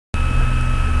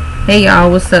Hey y'all,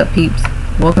 what's up peeps?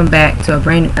 Welcome back to a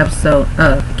brand new episode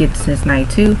of Get Since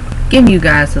 92, giving you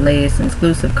guys the latest and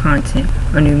exclusive content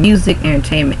on new music,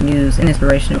 entertainment news, and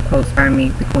inspirational quotes by me,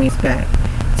 the Queen's back.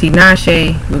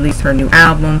 Tinashe released her new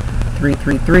album,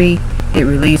 333. It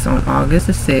released on August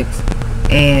the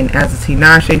 6th, and as a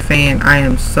Tinashe fan, I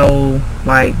am so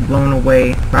blown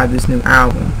away by this new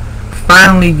album.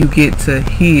 Finally, you get to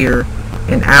hear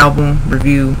an album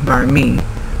review by me.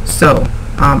 So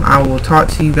I will talk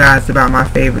to you guys about my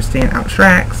favorite standout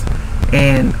tracks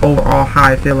and overall how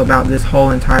I feel about this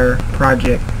whole entire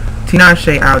project.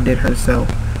 Tinashe outdid herself.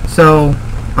 So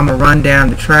I'm going to run down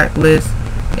the track list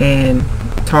and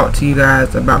talk to you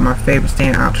guys about my favorite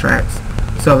standout tracks.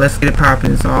 So let's get it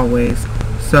popping as always.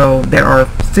 So there are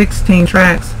 16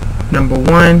 tracks. Number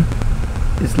 1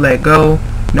 is Let Go.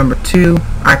 Number 2,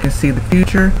 I Can See the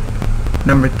Future.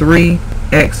 Number 3,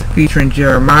 X featuring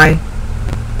Jeremiah.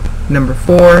 Number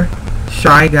 4,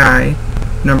 Shy Guy.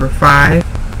 Number 5,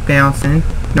 Bouncing.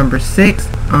 Number 6,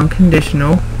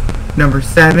 Unconditional. Number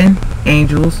 7,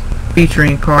 Angels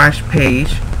featuring Kalash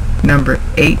Page. Number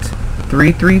 8,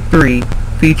 333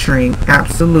 featuring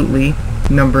Absolutely.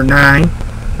 Number 9,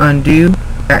 Undo,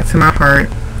 Back to My Heart,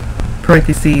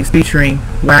 parentheses featuring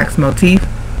Wax Motif.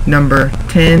 Number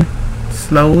 10,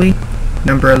 Slowly.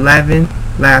 Number 11,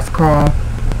 Last Call.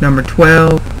 Number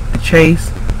 12, The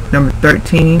Chase. Number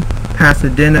 13,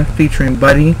 Pasadena featuring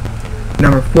Buddy.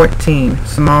 Number 14,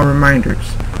 Small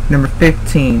Reminders. Number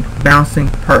 15, Bouncing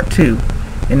Part 2.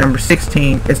 And number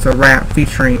 16, It's a Rap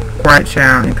featuring Quiet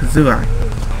Child and Kazuai.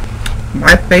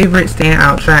 My favorite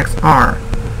standout tracks are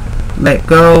Let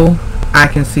Go, I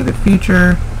Can See the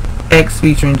Future, X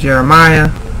featuring Jeremiah,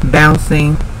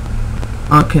 Bouncing,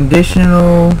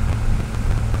 Unconditional,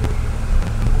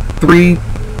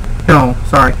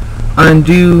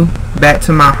 Undo, Back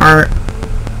to My Heart,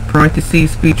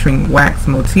 parentheses featuring Wax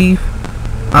Motif,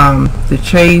 The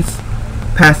Chase,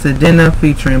 Pasadena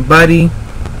featuring Buddy,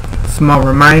 Small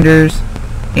Reminders,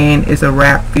 and It's a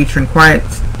Rap featuring Quiet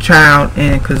Child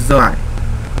and Kazuai.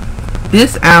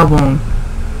 This album,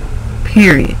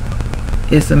 period,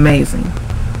 is amazing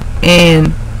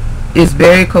and it's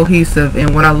very cohesive,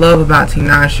 and what I love about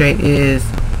Tinashe is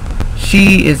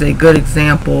she is a good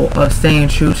example of staying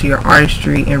true to your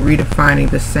artistry and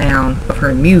redefining the sound of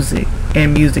her music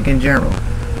and music in general.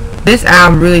 This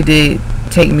album really did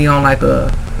take me on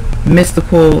a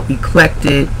mystical,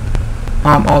 eclectic,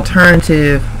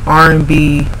 alternative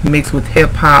R&B mixed with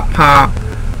hip hop, pop,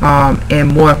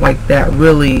 and more of that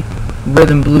really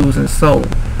rhythm, blues, and soul.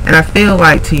 And I feel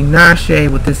like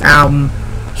Tinashe with this album,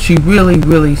 she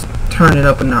really turned it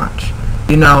up a notch.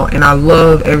 And I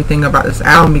love everything about this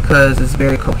album because it's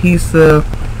very cohesive.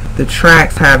 The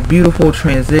tracks have beautiful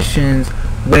transitions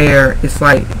where it's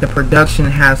the production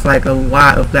has a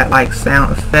lot of that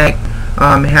sound effect.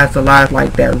 It has a lot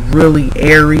of that really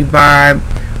airy vibe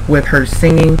with her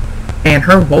singing, and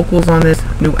her vocals on this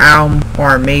new album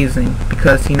are amazing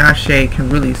because Tinashe can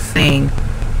really sing,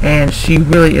 and she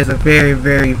really is a very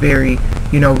really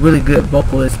good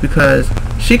vocalist because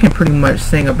she can pretty much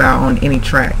sing about on any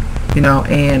track.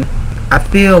 And I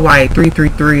feel like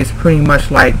 333 is pretty much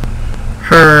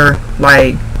her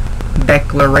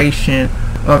declaration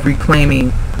of reclaiming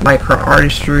her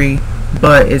artistry,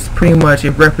 but it's pretty much,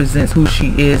 it represents who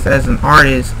she is as an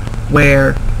artist,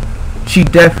 where she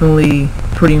definitely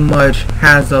pretty much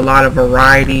has a lot of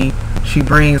variety. She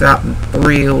brings out the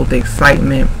thrill, the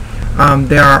excitement.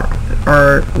 There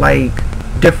are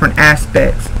different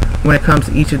aspects when it comes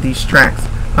to each of these tracks.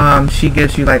 She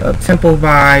gives you up-tempo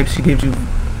vibes, she gives you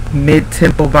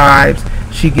mid-tempo vibes,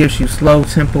 she gives you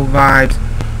slow-tempo vibes.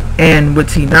 And with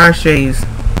Tinashe's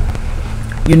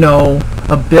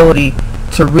ability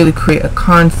to really create a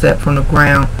concept from the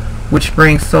ground, which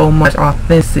brings so much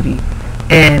authenticity,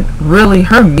 and really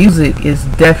her music is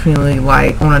definitely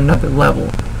on another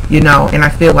level, and I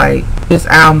feel like this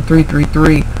album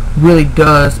 333 really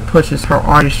does pushes her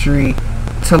artistry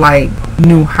to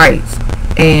new heights.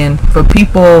 And for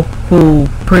people who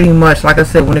pretty much, like I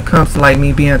said, when it comes to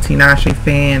me being a Tinashe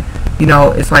fan,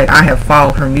 it's I have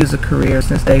followed her music career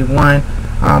since day one.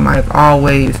 I've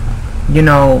always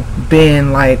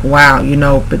been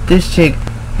wow, but this chick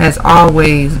has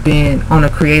always been on the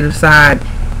creative side.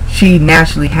 She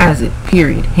naturally has it,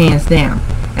 period, hands down.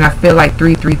 And I feel like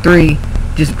 333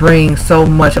 just brings so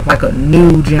much of a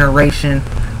new generation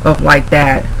of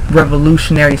that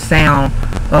revolutionary sound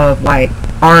of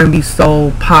R&B,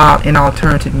 soul, pop, and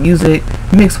alternative music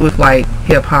mixed with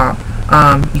hip hop.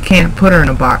 You can't put her in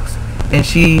a box, and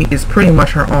she is pretty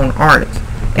much her own artist,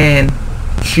 and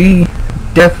she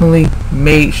definitely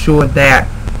made sure that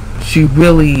she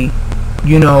really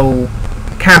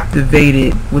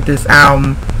captivated with this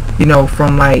album, you know,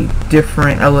 from like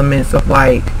different elements of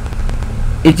like,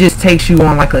 it just takes you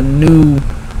on like a new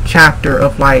chapter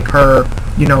of like her,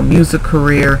 you know, music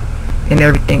career and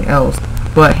everything else.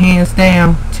 But hands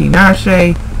down,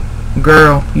 Tinashe,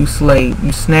 girl, you slayed,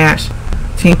 you snatched.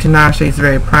 Team Tinashe is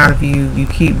very proud of you. You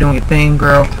keep doing your thing,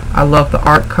 girl. I love the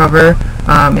art cover.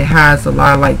 It has a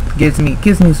lot of like, gives me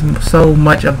so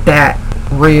much of that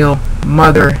real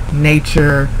mother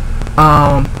nature,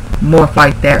 more of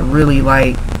like that really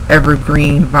like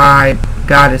evergreen vibe,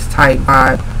 goddess type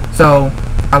vibe. So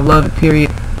I love it,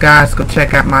 period. Guys, go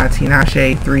check out my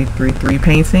Tinashe 333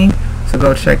 painting. So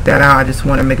go check that out. I just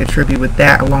want to make a tribute with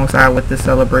that alongside with the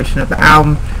celebration of the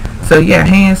album. So yeah,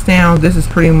 hands down, this is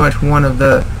pretty much one of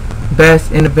the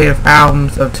best innovative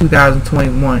albums of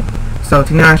 2021. So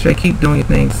Tinashe, keep doing your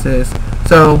thing, sis.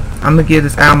 So I'm gonna give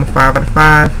this album a 5 out of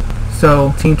 5.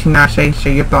 So Team Tinashe,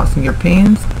 share your thoughts and your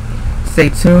opinions. Stay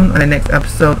tuned on the next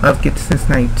episode of Get to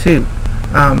Cincinnati 2.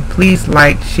 Please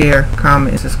like, share,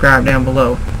 comment, and subscribe down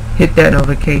below. Hit that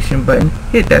notification button,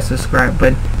 hit that subscribe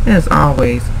button, and as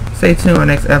always, stay tuned on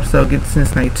the next episode of Get to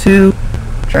Cincinnati 2.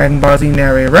 Dragon Ball Z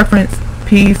narrator reference.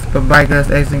 Peace. Bye bye, guys.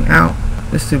 Exiting out.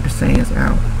 The Super Saiyans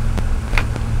out.